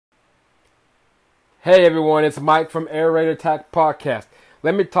Hey everyone, it's Mike from Air Raid Attack Podcast.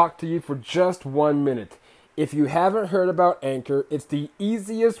 Let me talk to you for just 1 minute. If you haven't heard about Anchor, it's the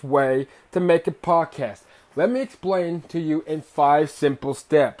easiest way to make a podcast. Let me explain to you in 5 simple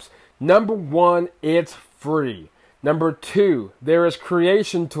steps. Number 1, it's free. Number 2, there is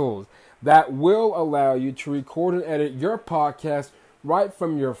creation tools that will allow you to record and edit your podcast right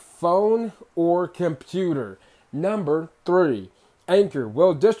from your phone or computer. Number 3, Anchor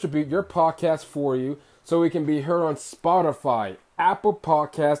will distribute your podcast for you so it can be heard on Spotify, Apple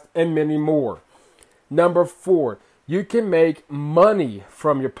Podcasts, and many more. Number 4, you can make money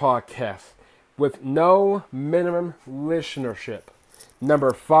from your podcast with no minimum listenership.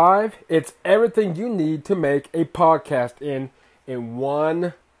 Number 5, it's everything you need to make a podcast in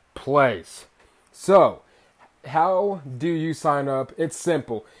one place. So, how do you sign up? It's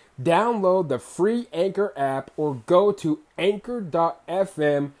simple. Download the free Anchor app or go to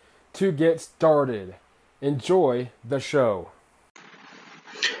anchor.fm to get started. Enjoy the show.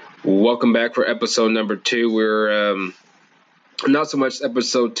 Welcome back for episode number 2. We're not so much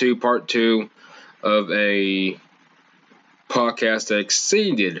episode 2, part 2 of a podcast that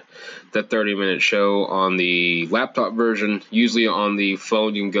exceeded the 30-minute show on the laptop version. Usually on the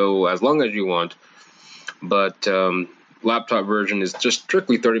phone you can go as long as you want, but laptop version is just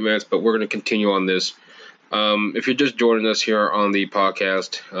strictly 30 minutes, but we're going to continue on this. If you're just joining us here on the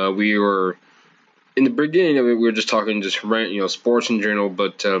podcast, we were in the beginning of it, we were just talking sports in general,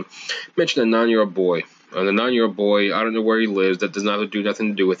 but mentioned a 9-year-old boy. The 9-year-old boy, I don't know where he lives. That does not have nothing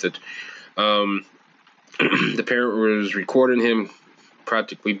to do with it. The parent was recording him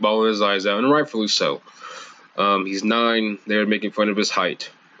practically bawling his eyes out, and rightfully so. He's 9. They were making fun of his height.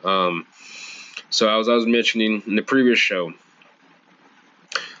 So as I was mentioning in the previous show,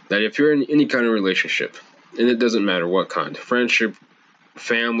 that if you're in any kind of relationship, and it doesn't matter what kind, friendship,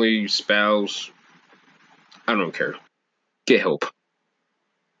 family, spouse, I don't care. Get help.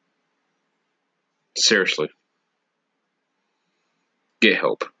 Seriously. Get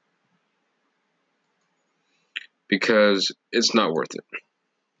help. Because it's not worth it.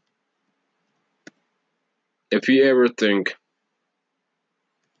 If you ever think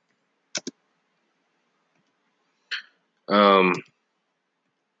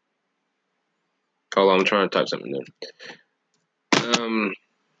hold on, I'm trying to type something in.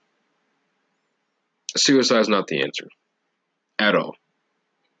 Suicide is not the answer. At all.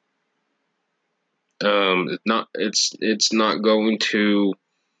 It's not going to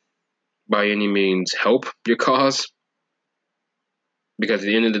by any means help your cause. Because at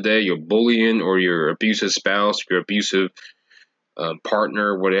the end of the day, your bullying or your abusive spouse, your abusive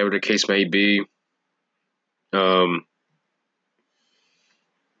partner, whatever the case may be,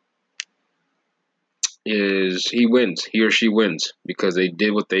 he or she wins because they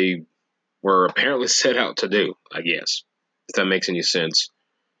did what they were apparently set out to do, I guess, if that makes any sense.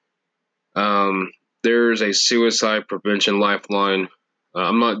 There's a suicide prevention lifeline.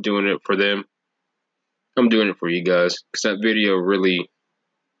 I'm not doing it for them. I'm doing it for you guys because that video really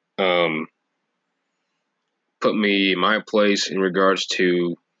put me in my place in regards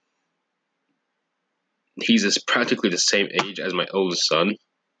to he's practically the same age as my oldest son.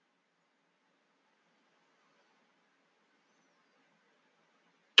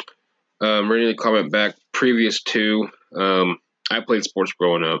 Ready to comment back previous to I played sports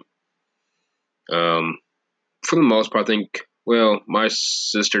growing up. For the most part, I think, my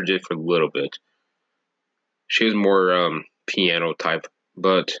sister did for a little bit. She was more piano type,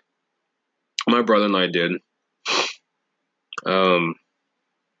 but my brother and I did.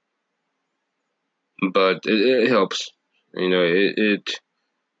 But it helps. It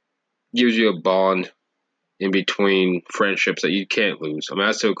gives you a bond in between friendships that you can't lose. I mean,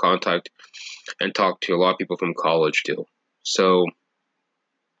 I still contact and talk to a lot of people from college still. So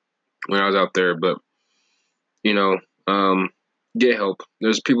when I was out there, but get help.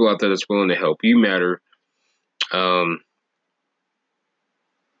 There's people out there that's willing to help. You matter.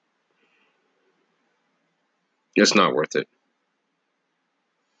 It's not worth it.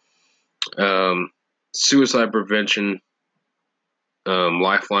 Suicide prevention,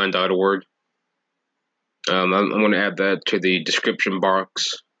 lifeline.org. I'm going to add that to the description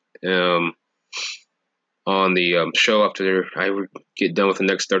box on the show after I get done with the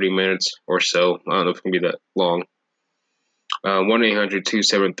next 30 minutes or so. I don't know if it can be that long.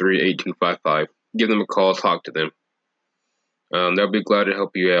 1-800-273-8255. Give them a call, talk to them. They'll be glad to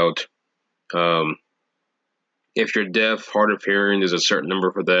help you out. If you're deaf, hard of hearing, there's a certain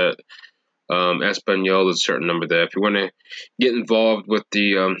number for that. Espanol, there's a certain number there. If you want to get involved with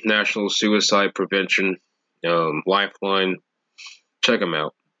the National Suicide Prevention Lifeline, check them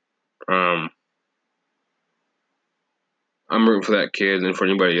out. I'm rooting for that kid and for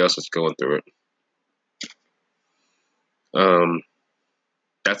anybody else that's going through it.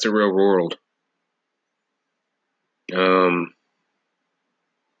 That's a real world.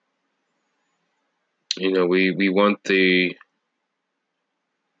 We want the.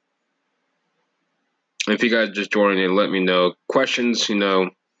 If you guys just joining in, let me know questions. We'll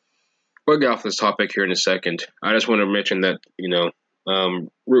get off this topic here in a second. I just want to mention that I'm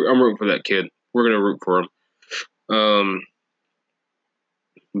rooting for that kid. We're gonna root for him.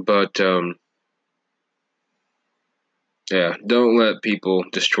 But yeah, don't let people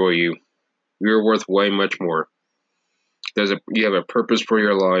destroy you. You're worth way much more. You have a purpose for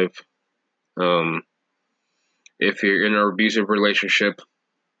your life. If you're in an abusive relationship,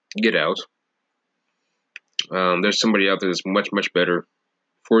 get out. There's somebody out there that's much, much better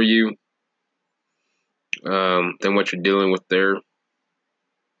for you than what you're dealing with there.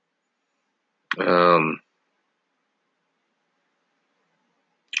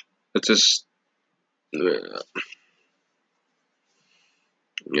 It's just, yeah.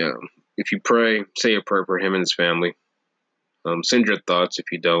 If you pray, say a prayer for him and his family. Send your thoughts if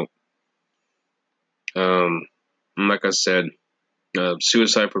you don't. Like I said,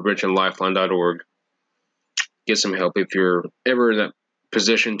 suicidepreventionlifeline.org. Get some help if you're ever in that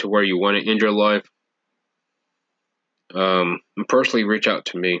position to where you want to end your life. And personally, reach out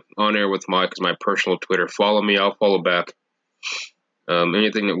to me. On Air with Mike is my personal Twitter. Follow me, I'll follow back.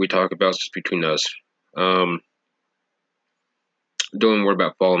 Anything that we talk about is just between us. Don't worry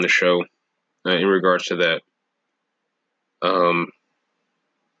about following the show in regards to that.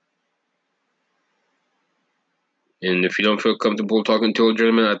 And if you don't feel comfortable talking to a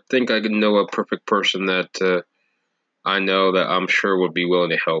gentleman, I think I could know a perfect person that I know that I'm sure would be willing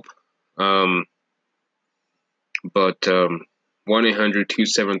to help. But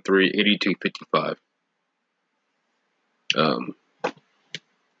 1-800-273-8255.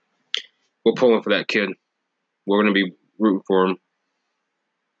 We're pulling for that kid. We're going to be rooting for him.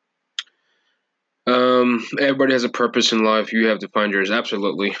 Everybody has a purpose in life. You have to find yours.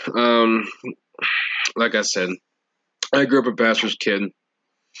 Absolutely. Like I said, I grew up a pastor's kid.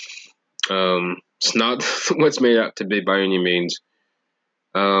 It's not what's made out to be by any means.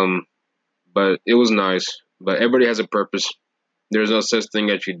 But it was nice. But everybody has a purpose. There's no such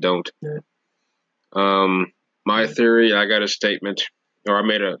thing as you don't. My theory, I got a statement, or I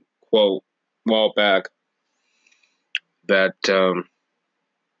made a quote a while back that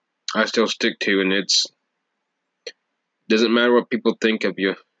I still stick to, and it's doesn't matter what people think of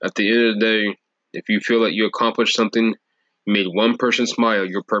you. At the end of the day, if you feel that you accomplished something, you made one person smile,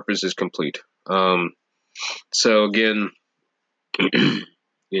 your purpose is complete. So again,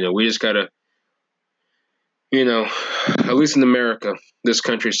 we just gotta, at least in America, this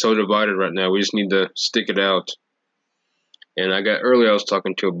country is so divided right now. We just need to stick it out. And I was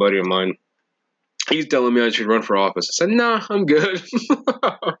talking to a buddy of mine. He's telling me I should run for office. I said, nah, I'm good.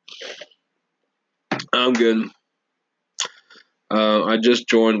 I'm good. I just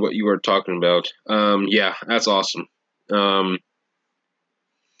joined what you were talking about. Yeah, that's awesome. I'm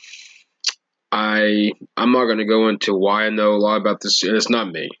not going to go into why I know a lot about this. It's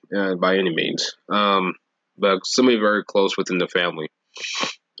not me by any means, but somebody very close within the family.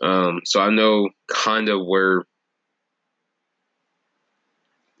 So I know kind of where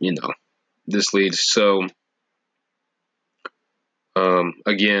this leads. So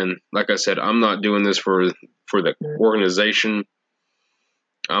again, like I said, I'm not doing this for the organization.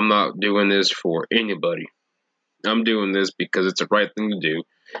 I'm not doing this for anybody. I'm doing this because it's the right thing to do.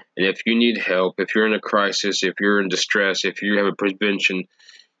 And if you need help, if you're in a crisis, if you're in distress, if you have a prevention,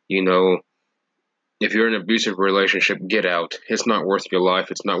 if you're in an abusive relationship, get out. It's not worth your life.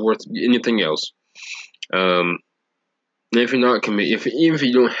 It's not worth anything else. If you're not committed, even if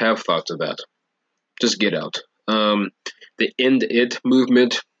you don't have thoughts of that, just get out. The End It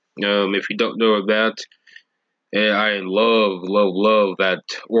movement, if you don't know of that, I love that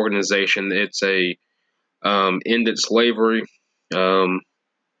organization. It's a ended slavery,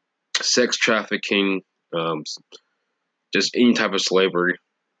 sex trafficking, just any type of slavery.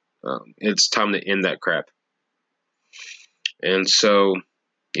 It's time to end that crap. And so,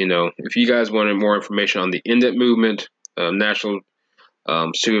 if you guys wanted more information on the End It movement, National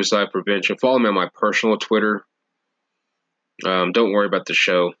Suicide Prevention, follow me on my personal Twitter. Don't worry about the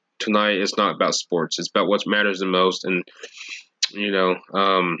show. Tonight, it's not about sports. It's about what matters the most. And,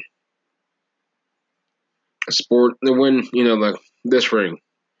 sport, when, like this ring,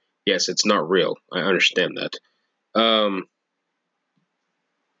 yes, it's not real. I understand that.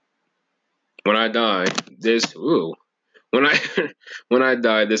 When I die, when I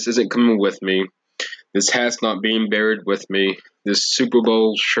die, this isn't coming with me. This hat's not being buried with me. This Super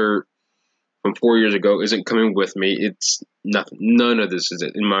Bowl shirt from 4 years ago isn't coming with me. It's nothing. None of this is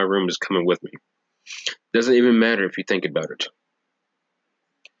in my room is coming with me. Doesn't even matter if you think about it.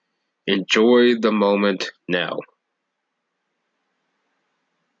 Enjoy the moment now.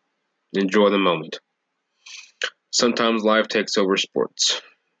 Enjoy the moment. Sometimes life takes over sports.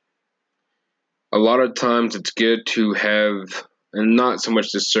 A lot of times it's good to have, and not so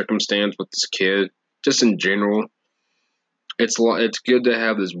much this circumstance with this kid, just in general, it's good to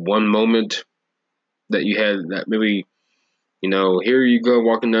have this one moment that you had that maybe, here you go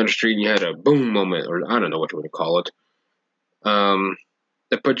walking down the street and you had a boom moment, or I don't know what you would call it.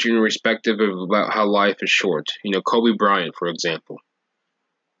 That puts you in perspective of about how life is short. Kobe Bryant, for example.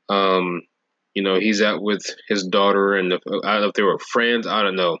 He's out with his daughter, and I don't know if they were friends. I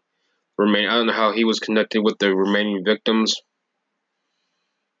don't know. I don't know how he was connected with the remaining victims.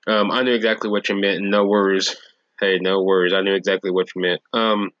 I knew exactly what you meant. No worries. Hey, no worries. I knew exactly what you meant.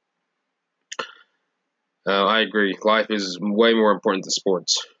 I agree. Life is way more important than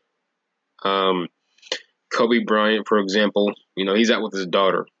sports. Kobe Bryant, for example, he's out with his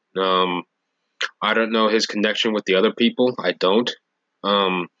daughter. I don't know his connection with the other people. I don't.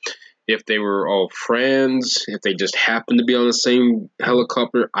 If they were all friends, if they just happened to be on the same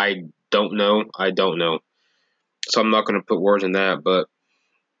helicopter, I don't know. So I'm not going to put words in that, but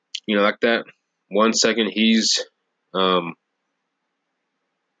like that, 1 second he's walking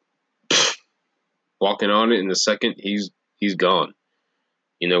on it, and the second he's gone.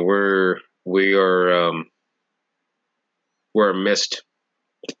 We're a mist.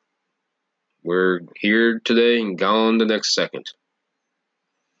 We're here today and gone the next second.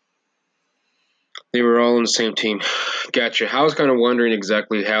 They were all on the same team. Gotcha. I was kind of wondering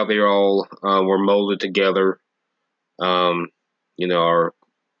exactly how they all were molded together.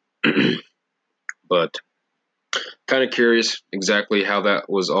 But kind of curious exactly how that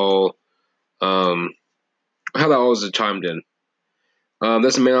was all, how that all was chimed in.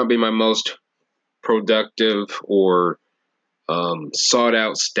 This may not be my most productive or sought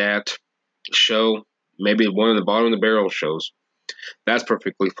out stat show. Maybe one of the bottom of the barrel shows. That's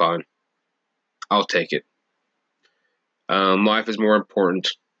perfectly fine. I'll take it. Life is more important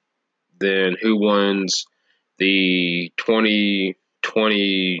than who wins the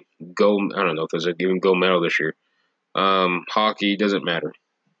 2020 gold. I don't know if there's a given gold medal this year. Hockey doesn't matter.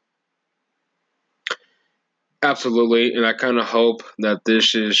 Absolutely, and I kind of hope that this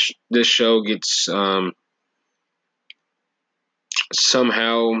show gets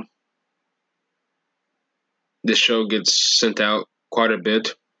somehow this show gets sent out quite a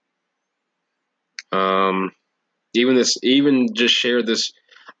bit. Even just share this.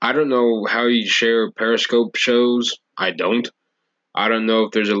 I don't know how you share Periscope shows. I don't know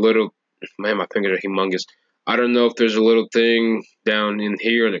if there's a little. Man, my fingers are humongous. I don't know if there's a little thing down in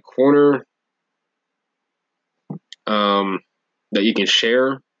here in the corner that you can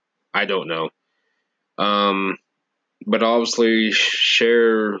share. I don't know. But obviously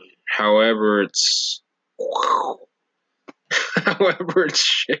share however it's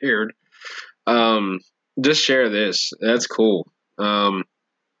shared. Just share this. That's cool. We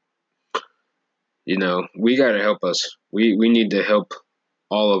got to help us. We need to help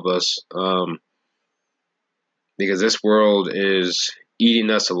all of us because this world is eating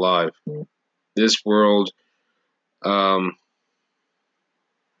us alive. This world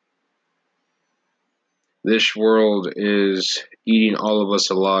is eating all of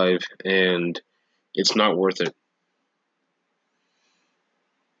us alive, and it's not worth it.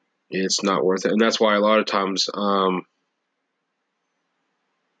 It's not worth it. And that's why a lot of times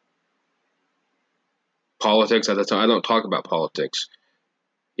politics, at the time, I don't talk about politics.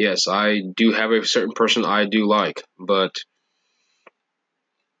 Yes, I do have a certain person I do like, but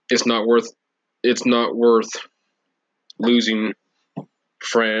it's not worth losing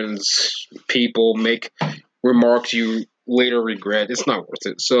friends, people, make remarks you later regret. It's not worth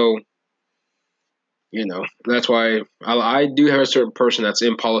it. So, that's why I do have a certain person that's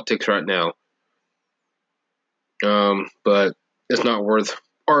in politics right now. But it's not worth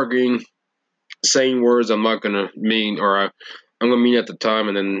arguing, saying words I'm not going to mean, or I'm going to mean at the time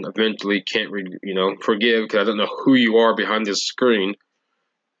and then eventually can't, forgive because I don't know who you are behind this screen,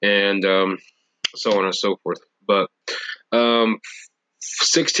 and so on and so forth. But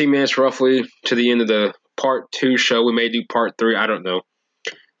 16 minutes roughly to the end of the part 2 show. We may do part 3. I don't know.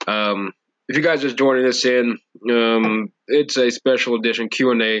 If you guys are just joining us in, it's a special edition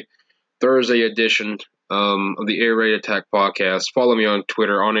QnA Thursday edition of the Air Raid Attack podcast. Follow me on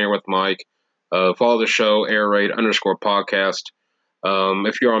Twitter, On Air with Mike. Follow the show, Air Raid _podcast.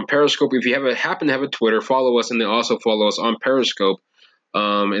 If you're on Periscope, if you happen to have a Twitter, follow us, and then also follow us on Periscope.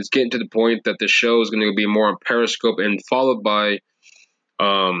 It's getting to the point that the show is going to be more on Periscope and followed by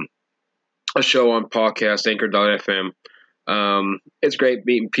a show on podcast, Anchor.fm. It's great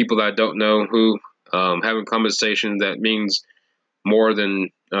meeting people that I don't know who having conversation that means more than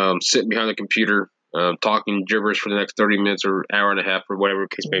sitting behind the computer talking gibberish for the next 30 minutes or hour and a half or whatever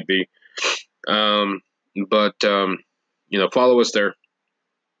the case may be. But follow us there.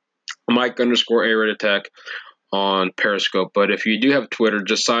 Mike_A-Rated Attack on Periscope. But if you do have Twitter,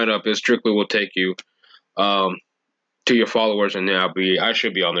 just sign up. It strictly will take you to your followers, and I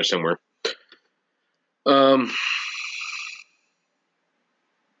should be on there somewhere.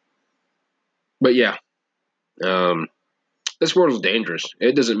 But yeah, this world is dangerous.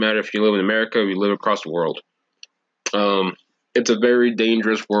 It doesn't matter if you live in America or you live across the world. It's a very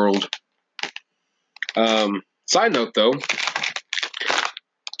dangerous world. Side note, though,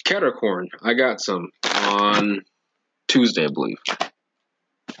 kettle corn. I got some on Tuesday, I believe.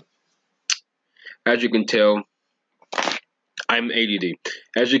 As you can tell, I'm ADD.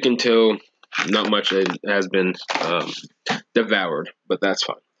 As you can tell, not much has been devoured, but that's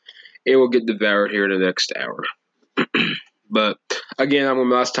fine. It will get devoured here in the next hour. But again, I'll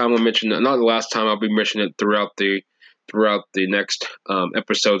mention not the last time. I'll be mentioning it throughout the next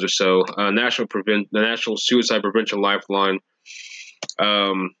episodes or so. The National Suicide Prevention Lifeline,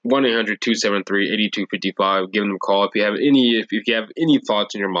 1-800-273-8255. Give them a call if you have any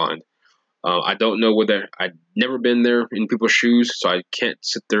thoughts in your mind. I don't know whether I've never been there in people's shoes, so I can't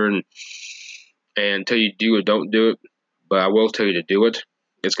sit there and tell you do or don't do it. But I will tell you to do it.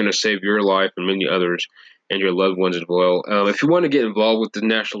 It's going to save your life and many others and your loved ones as well. If you want to get involved with the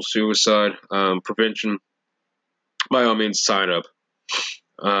National Suicide Prevention, by all means, sign up.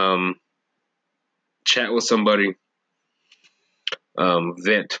 Chat with somebody.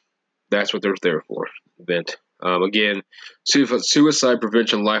 Vent. That's what they're there for. Vent. Again,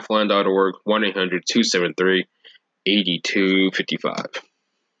 suicidepreventionlifeline.org, 1-800-273-8255.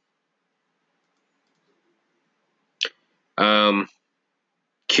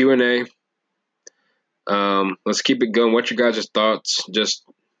 QnA. Let's keep it going. What's your guys' thoughts?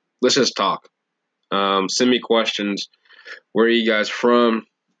 Let's just talk. Send me questions. Where are you guys from?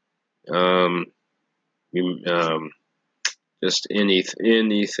 Just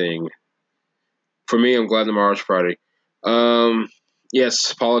anything. For me, I'm glad tomorrow's Friday.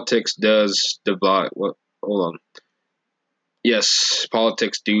 Yes, politics does divide. What? Hold on. Yes,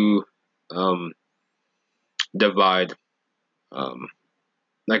 politics do divide.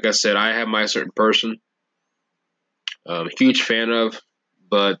 Like I said, I have my certain person. Huge fan of,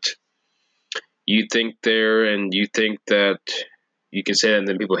 but you think that you can say that and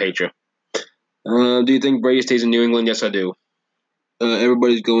then people hate you. Do you think Brady stays in New England? Yes, I do.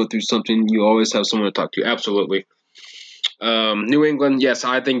 Everybody's going through something. You always have someone to talk to. Absolutely. New England, yes,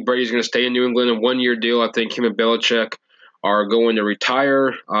 I think Brady's going to stay in New England. A one-year deal. I think him and Belichick are going to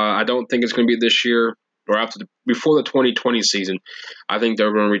retire. I don't think it's going to be this year or before the 2020 season. I think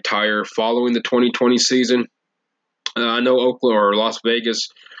they're going to retire following the 2020 season. I know Oakland or Las Vegas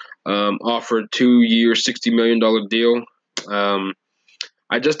offered 2-year, $60 million deal. I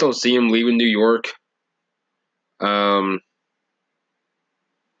just don't see him leaving New York.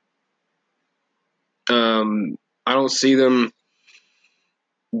 I don't see them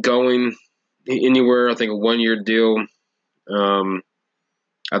going anywhere. I think a one-year deal. I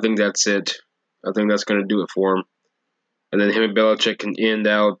think that's it. I think that's going to do it for him. And then him and Belichick can end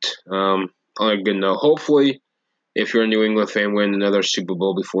out on a good note. Hopefully, if you're a New England fan, win another Super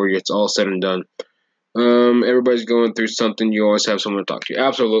Bowl before it's all said and done. Everybody's going through something. You always have someone to talk to.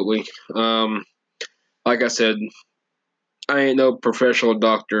 Absolutely. Like I said, I ain't no professional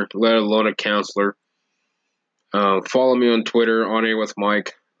doctor, let alone a counselor. Follow me on Twitter, On Air with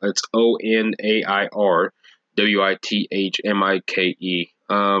Mike. It's ONAIRWITHMIKE.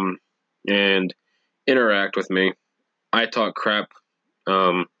 And interact with me. I talk crap.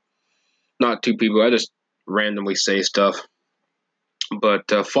 Not to people. I just randomly say stuff.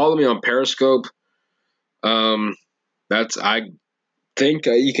 But follow me on Periscope. I think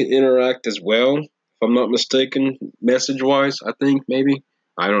you can interact as well, if I'm not mistaken, message-wise. I think maybe.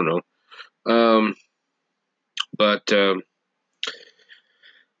 I don't know. But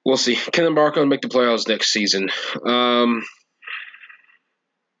we'll see. Can Embarco make the playoffs next season?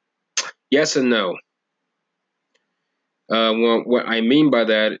 Yes and no. Well, what I mean by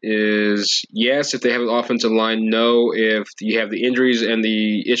that is yes, if they have an offensive line. No, if you have the injuries and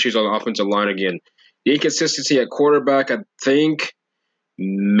the issues on the offensive line again. The inconsistency at quarterback, I think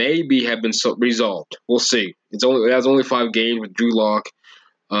maybe have been resolved. We'll see. It has only 5 games with Drew Lock.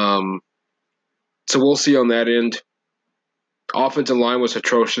 So we'll see on that end. Offensive line was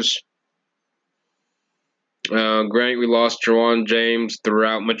atrocious. Granted, we lost Jawan James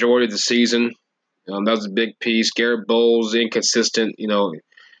throughout majority of the season. That was a big piece. Garrett Bowles, inconsistent,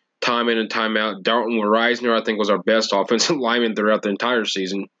 time in and time out. Dalton Reisner, I think, was our best offensive lineman throughout the entire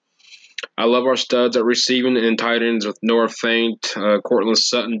season. I love our studs at receiving and tight ends with Noah Fant, Cortland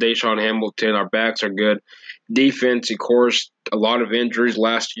Sutton, Deshaun Hamilton. Our backs are good. Defense, of course, a lot of injuries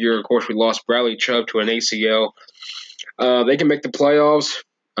last year. Of course, we lost Bradley Chubb to an ACL. They can make the playoffs.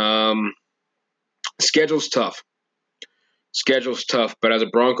 Schedule's tough. But as a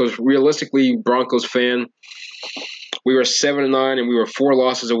realistically Broncos fan, we were 7-9 and we were 4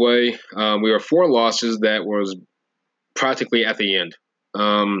 losses away. We were 4 losses that was practically at the end.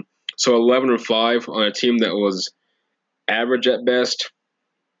 So 11-5 on a team that was average at best.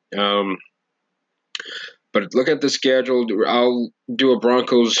 But look at the schedule. I'll do a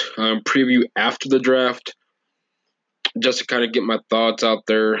Broncos preview after the draft just to kind of get my thoughts out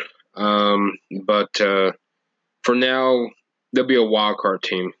there. But for now, they'll be a wild card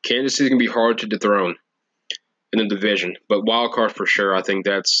team. Kansas City's gonna be hard to dethrone in the division, but wild card for sure. I think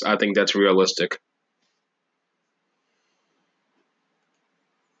that's realistic.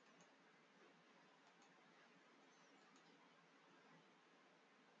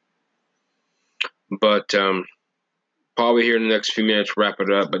 But probably here in the next few minutes, wrap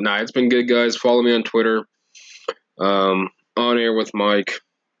it up. But it's been good, guys. Follow me on Twitter. On air with Mike.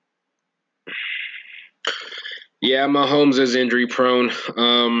 Yeah, Mahomes is injury prone.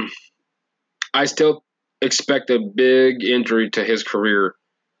 I still expect a big injury to his career.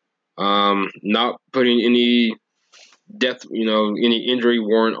 Not putting any any injury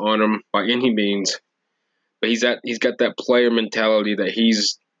warrant on him by any means. But he's got that player mentality that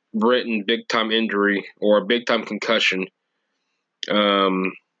he's written big time injury or a big time concussion.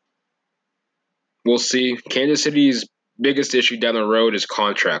 We'll see. Kansas City's biggest issue down the road is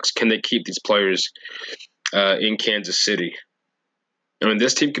contracts. Can they keep these players in Kansas City? I mean,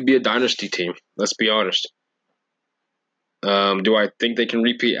 this team could be a dynasty team. Let's be honest. Do I think they can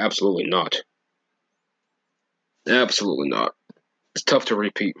repeat? Absolutely not. Absolutely not. It's tough to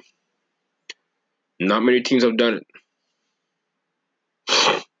repeat. Not many teams have done it.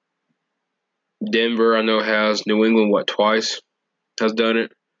 Denver, I know, has. New England, twice has done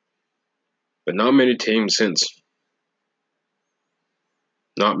it. But not many teams since.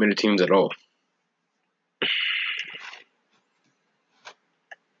 Not many teams at all.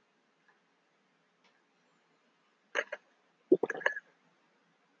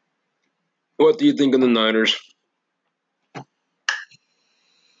 What do you think of the Niners?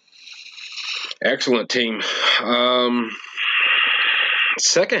 Excellent team.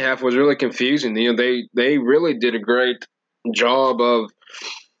 Second half was really confusing. They really did a great job of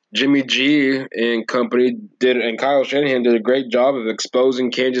Jimmy G and company and Kyle Shanahan did a great job of exposing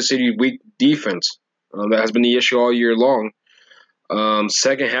Kansas City's weak defense. That has been the issue all year long.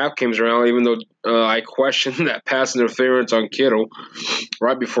 Second half comes around, even though I questioned that pass interference on Kittle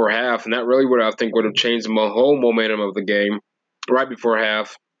right before half, and that really would have changed the whole momentum of the game right before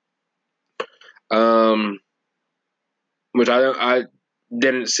half. Which I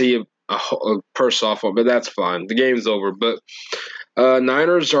didn't see a purse off of, but that's fine. The game's over. But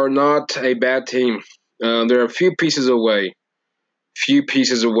Niners are not a bad team. They're a few pieces away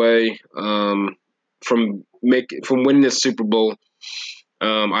from winning the Super Bowl.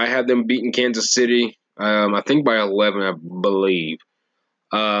 I had them beating Kansas City, I think by 11, I believe.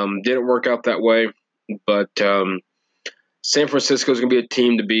 Didn't work out that way, but San Francisco is going to be a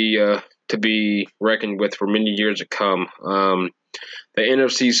team to be reckoned with for many years to come. The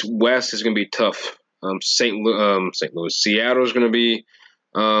NFC West is going to be tough. St. Louis, Seattle is going to be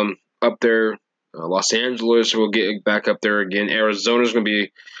up there. Los Angeles will get back up there again. Arizona is going to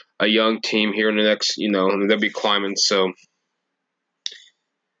be a young team here in the next, they'll be climbing. So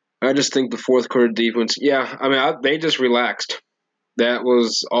I just think the fourth quarter defense, they just relaxed. That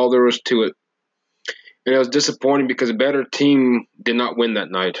was all there was to it. And it was disappointing because a better team did not win that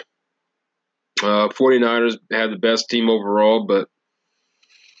night. 49ers had the best team overall, but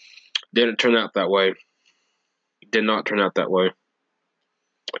didn't turn out that way. Did not turn out that way.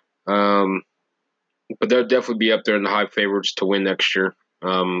 But they'll definitely be up there in the high favorites to win next year.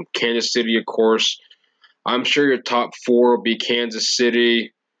 Kansas City, of course. I'm sure your top 4 will be Kansas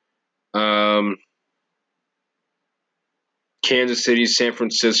City, San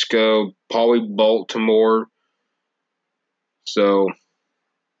Francisco, probably Baltimore. So,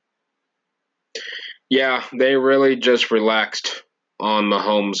 yeah, they really just relaxed on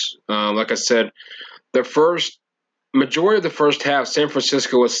Mahomes. Like I said, the first majority of the first half, San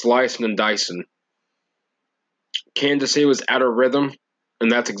Francisco was slicing and dicing. Kansas City was out of rhythm,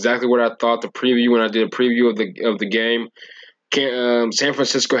 and that's exactly what I thought. The preview when I did a preview of the game, San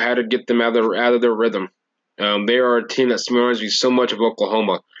Francisco had to get them out of their rhythm. They are a team that reminds me so much of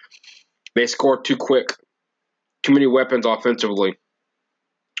Oklahoma. They scored too quick, too many weapons offensively,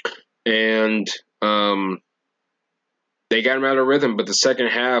 and they got them out of rhythm. But the second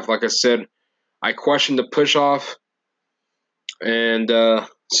half, like I said, I questioned the push off, and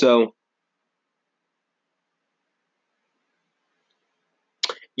so.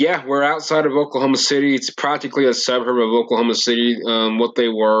 Yeah, we're outside of Oklahoma City. It's practically a suburb of Oklahoma City. What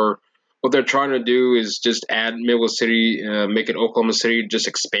they're trying to do is just add Midway City, make it Oklahoma City, just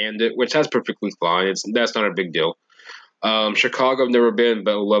expand it, which that's perfectly fine. That's not a big deal. Chicago, I've never been,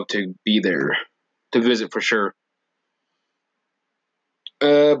 but would love to be there to visit for sure.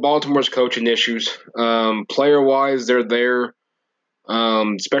 Baltimore's coaching issues. Player wise, they're there,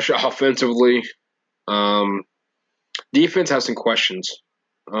 especially offensively. Defense has some questions.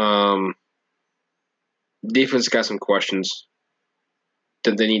 Defense got some questions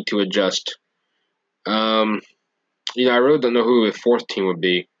that they need to adjust. I really don't know who the fourth team would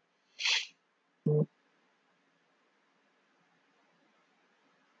be.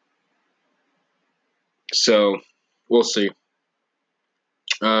 So, we'll see.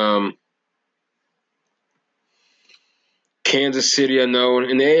 Kansas City, I know.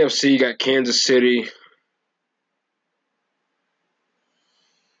 In the AFC, you got Kansas City.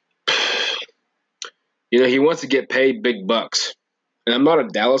 He wants to get paid big bucks. And I'm not a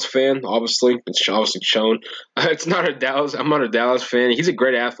Dallas fan, obviously. It's obviously shown. I'm not a Dallas fan. He's a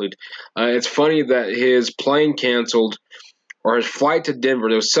great athlete. It's funny that his plane canceled, or his flight to Denver.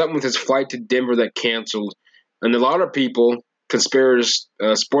 There was something with his flight to Denver that canceled. And a lot of people,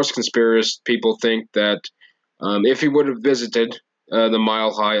 sports conspiracy people, think that if he would have visited the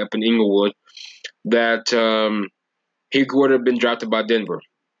Mile High up in Inglewood, that he would have been drafted by Denver.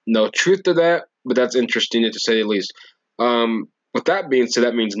 No truth to that, but that's interesting to say the least. With that being said,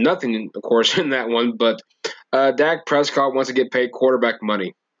 that means nothing, of course, in that one. But Dak Prescott wants to get paid quarterback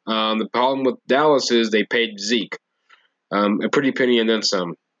money. The problem with Dallas is they paid Zeke a pretty penny and then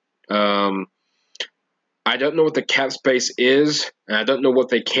some. I don't know what the cap space is, and I don't know what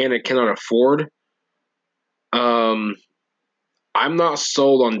they can and cannot afford. I'm not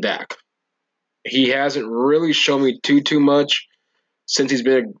sold on Dak. He hasn't really shown me too much since he's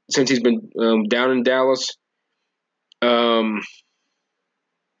been down in Dallas.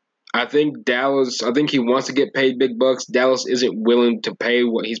 I think he wants to get paid big bucks. Dallas isn't willing to pay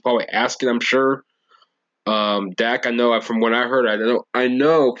what he's probably asking, I'm sure. Dak, I know from what I heard, I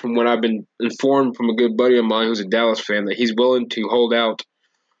know from what I've been informed from a good buddy of mine who's a Dallas fan that he's willing to hold out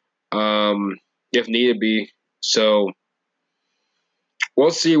if needed be. So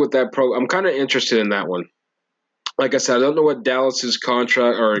we'll see what that I'm kind of interested in that one. Like I said, I don't know what Dallas's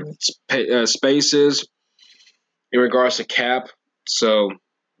contract or space is in regards to cap. So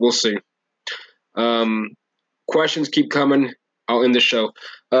we'll see. Questions keep coming. I'll end the show.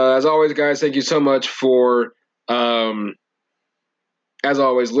 As always, guys, thank you so much for, as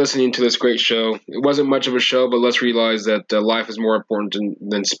always, listening to this great show. It wasn't much of a show, but let's realize that life is more important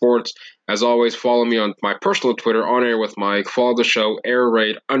than sports. As always, follow me on my personal Twitter, On Air with Mike. Follow the show,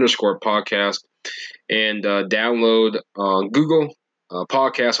 @airraid_podcast, and download on Google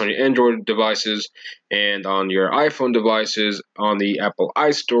Podcasts on your Android devices and on your iPhone devices on the Apple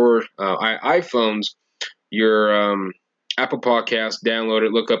iStore, iPhones, your Apple Podcast, download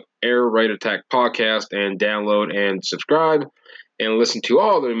it, look up Air Raid Attack Podcast, and download and subscribe and listen to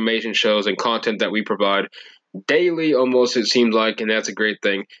all the amazing shows and content that we provide daily, almost, it seems like, and that's a great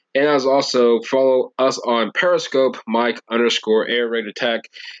thing. And as also follow us on Periscope, Mike_Air Raid Attack,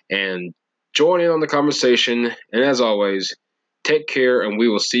 and join in on the conversation. And as always, take care, and we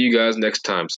will see you guys next time.